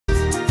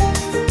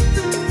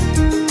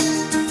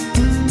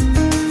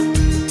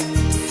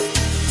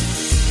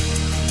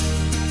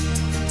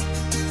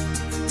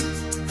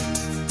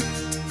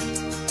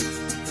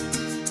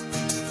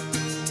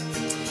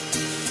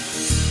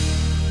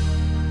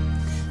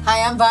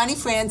Hi, I'm Bonnie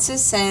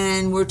Francis,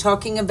 and we're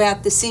talking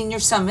about the Senior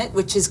Summit,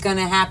 which is going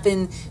to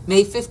happen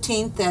May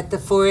 15th at the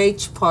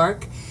 4-H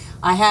Park.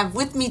 I have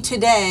with me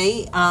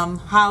today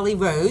Holly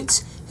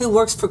Rhodes, who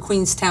works for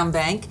Queenstown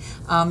Bank.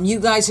 You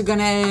guys are going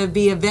to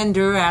be a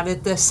vendor out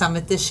at the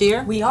summit this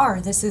year? We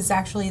are. This is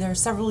actually, there are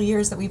several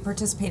years that we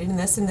participated in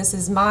this, and this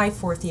is my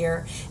 4th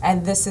year.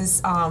 And this is,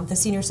 the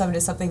Senior Summit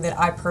is something that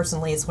I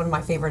personally, is one of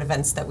my favorite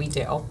events that we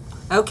do.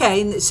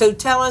 Okay, so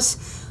tell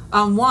us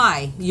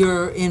why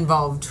you're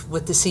involved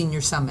with the Senior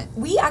Summit.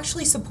 We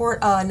actually support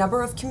a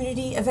number of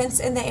community events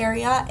in the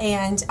area,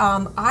 and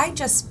I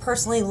just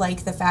personally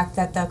like the fact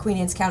that the Queen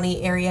Anne's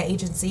County Area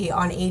Agency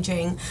on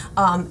Aging,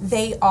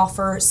 they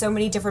offer so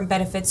many different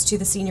benefits to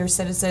the senior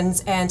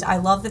citizens, and I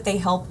love that they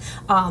help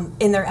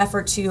in their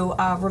effort to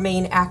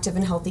remain active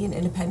and healthy and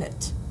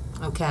independent.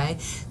 Okay.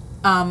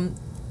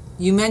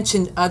 You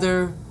mentioned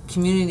other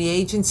community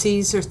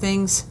agencies or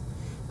things.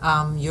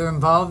 You're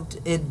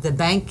involved, the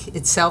bank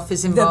itself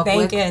is involved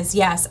with? The bank is,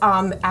 yes.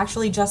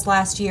 Actually, just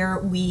last year,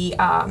 we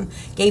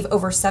gave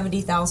over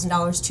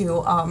 $70,000 to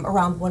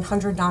around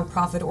 100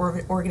 nonprofit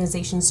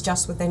organizations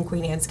just within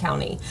Queen Anne's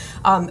County.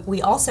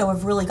 We also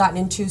have really gotten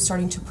into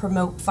starting to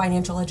promote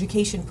financial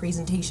education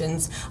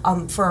presentations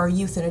for our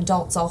youth and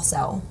adults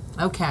also.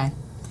 Okay.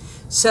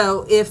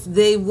 So if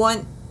they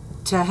want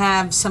to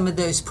have some of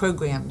those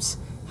programs,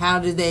 how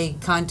do they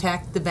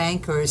contact the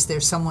bank, or is there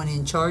someone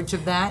in charge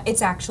of that?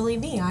 It's actually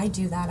me. I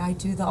do that. I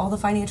do all the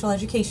financial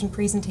education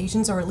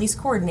presentations, or at least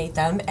coordinate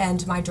them,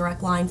 and my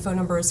direct line phone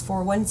number is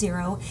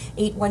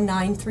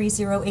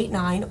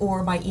 410-819-3089,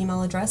 or my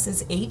email address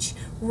is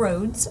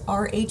hrhodes,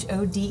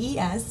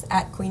 R-H-O-D-E-S,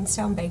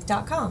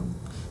 @queenstownbank.com.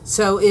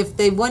 So if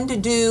they want to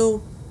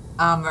do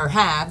or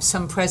have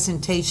some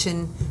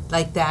presentation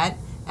like that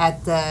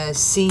at the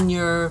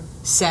senior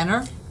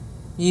center,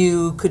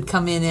 you could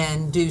come in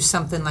and do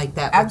something like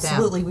that with them.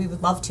 Absolutely, we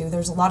would love to.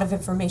 There's a lot of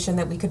information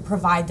that we could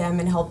provide them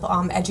and help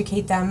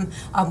educate them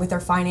with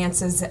their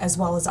finances, as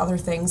well as other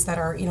things that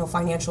are,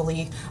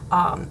 financially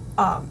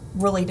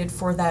related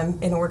for them,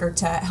 in order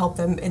to help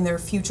them in their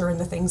future and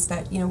the things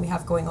that we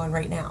have going on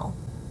right now.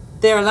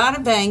 There are a lot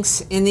of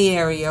banks in the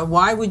area.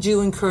 Why would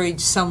you encourage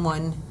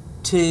someone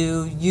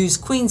to use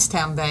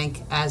Queenstown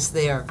Bank as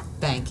their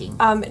banking?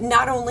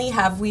 Not only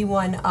have we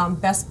won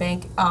Best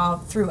Bank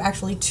through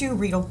actually 2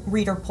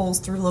 reader polls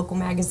through local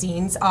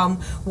magazines,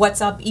 What's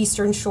Up,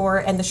 Eastern Shore,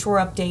 and the Shore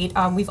Update,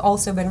 we've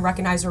also been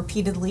recognized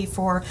repeatedly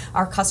for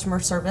our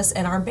customer service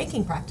and our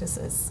banking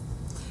practices.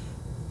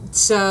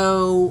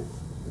 So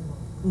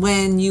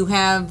when you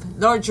have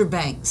larger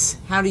banks,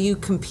 how do you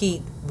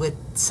compete with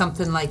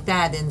something like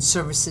that in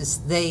services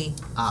they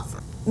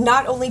offer?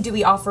 Not only do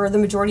we offer the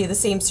majority of the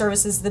same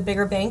services as the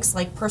bigger banks,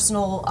 like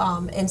personal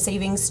and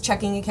savings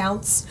checking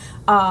accounts,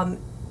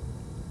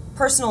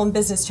 personal and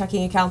business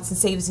checking accounts and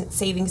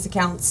savings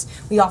accounts.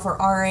 We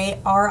offer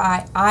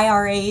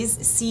IRAs,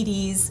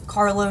 CDs,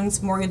 car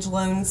loans, mortgage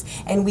loans,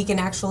 and we can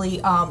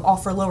actually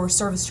offer lower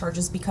service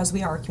charges because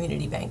we are a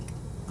community bank.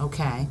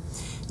 Okay.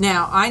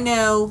 Now, I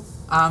know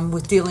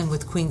with dealing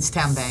with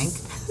Queenstown Bank,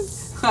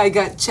 I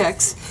got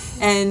checks,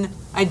 and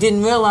I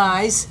didn't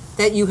realize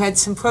that you had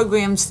some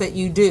programs that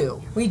you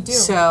do. We do.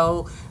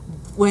 So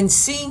when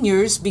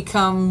seniors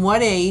become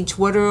what age,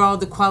 what are all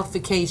the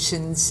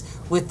qualifications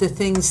with the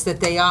things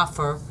that they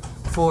offer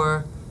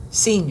for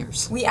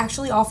seniors? We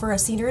actually offer a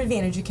Senior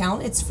Advantage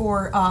account. It's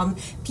for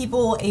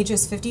people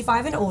ages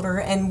 55 and older,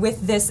 and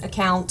with this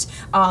account,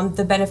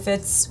 the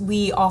benefits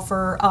we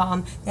offer,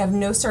 they have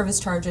no service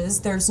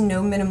charges, there's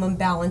no minimum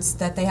balance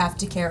that they have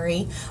to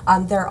carry.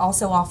 They're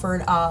also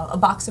offered a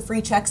box of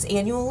free checks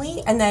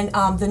annually, and then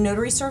the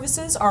notary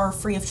services are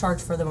free of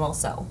charge for them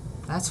also.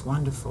 That's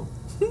wonderful.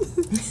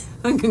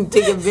 I'm going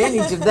to take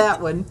advantage of that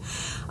one.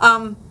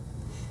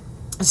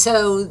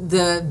 So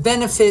the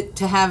benefit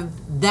to have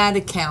that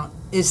account,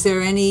 is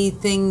there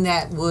anything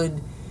that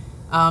would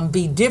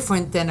be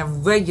different than a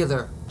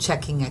regular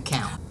checking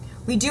account?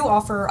 We do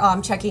offer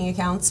checking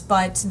accounts,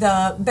 but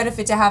the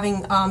benefit to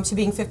having to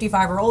being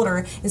 55 or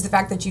older is the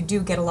fact that you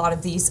do get a lot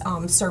of these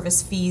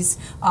service fees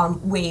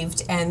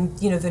waived, and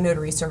the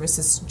notary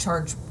services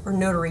charge or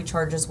notary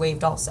charges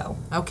waived also.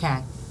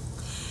 Okay.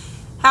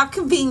 How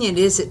convenient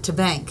is it to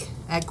bank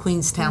at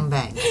Queenstown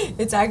Bank?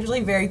 It's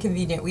actually very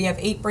convenient. We have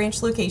 8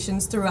 branch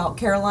locations throughout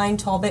Caroline,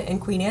 Talbot, and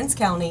Queen Anne's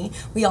County.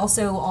 We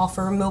also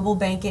offer mobile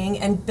banking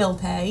and bill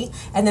pay,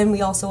 and then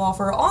we also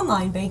offer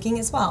online banking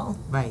as well.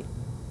 Right.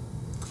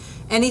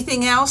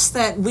 Anything else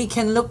that we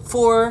can look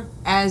for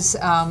as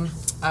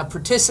a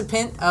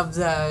participant of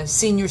the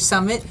Senior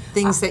Summit,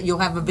 things that you'll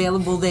have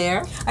available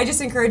there? I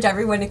just encourage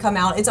everyone to come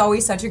out. It's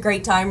always such a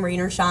great time, rain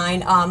or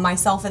shine.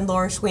 Myself and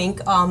Laura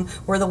Schwink,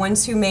 we're the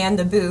ones who man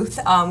the booth.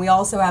 We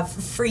also have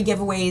free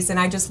giveaways, and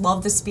I just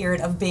love the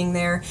spirit of being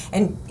there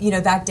and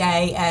that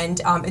day,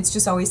 and it's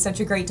just always such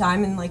a great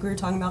time. And like we were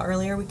talking about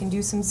earlier, we can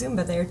do some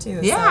Zumba there too.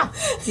 Yeah,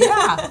 so.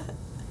 Yeah.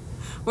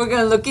 We're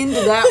going to look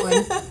into that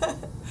one.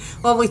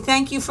 Well, we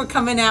thank you for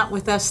coming out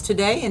with us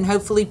today, and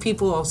hopefully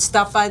people will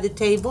stop by the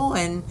table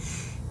and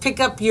pick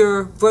up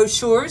your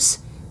brochures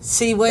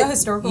see what the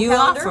historical you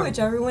calendar, offer. which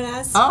everyone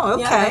asks. Oh,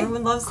 okay. Yeah,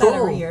 everyone loves Cool. that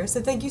every year.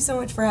 So thank you so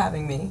much for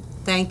having me.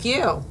 Thank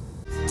you.